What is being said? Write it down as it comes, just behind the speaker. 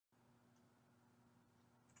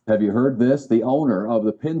Have you heard this? The owner of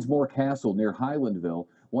the Pensmore Castle near Highlandville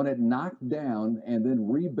wanted it knocked down and then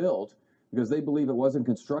rebuilt because they believe it wasn't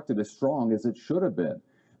constructed as strong as it should have been.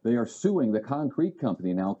 They are suing the concrete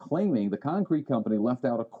company now, claiming the concrete company left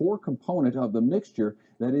out a core component of the mixture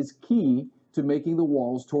that is key to making the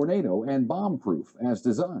walls tornado and bomb proof as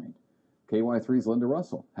designed. KY3's Linda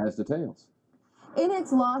Russell has details. In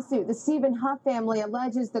its lawsuit, the Steven Huff family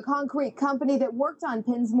alleges the concrete company that worked on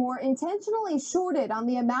Pensmore intentionally shorted on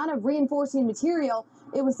the amount of reinforcing material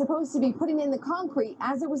it was supposed to be putting in the concrete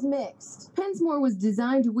as it was mixed. Pensmore was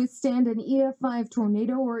designed to withstand an EF5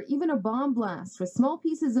 tornado or even a bomb blast with small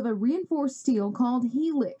pieces of a reinforced steel called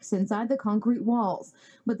helix inside the concrete walls.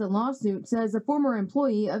 But the lawsuit says a former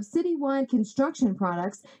employee of Citywide Construction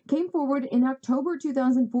Products came forward in October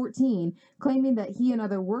 2014, claiming that he and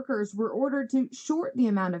other workers were ordered to short the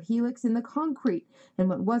amount of helix in the concrete, and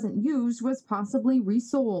what wasn't used was possibly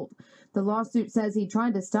resold. The lawsuit says he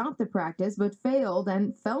tried to stop the practice but failed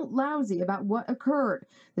and felt lousy about what occurred.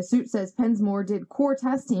 The suit says Pensmore did core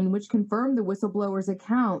testing, which confirmed the whistleblower's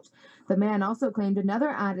account. The man also claimed another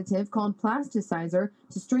additive called plasticizer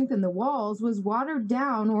to strengthen the walls was watered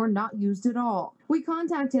down or not used at all. We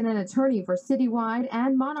contacted an attorney for Citywide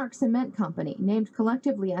and Monarch Cement Company, named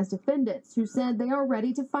collectively as defendants, who said they are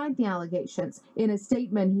ready to fight the allegations. In a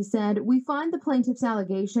statement, he said, "We find the plaintiff's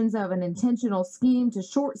allegations of an intentional scheme to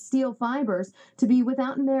short steel fibers to be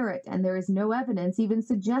without merit, and there is no evidence even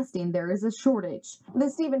suggesting there is a shortage." The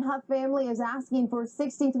Steven Huff family is asking for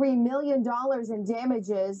 $63 million in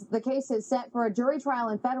damages. The case is set for a jury trial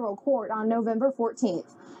in federal court on November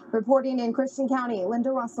 14th. Reporting in Christian County,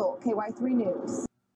 Linda Russell, KY3 News.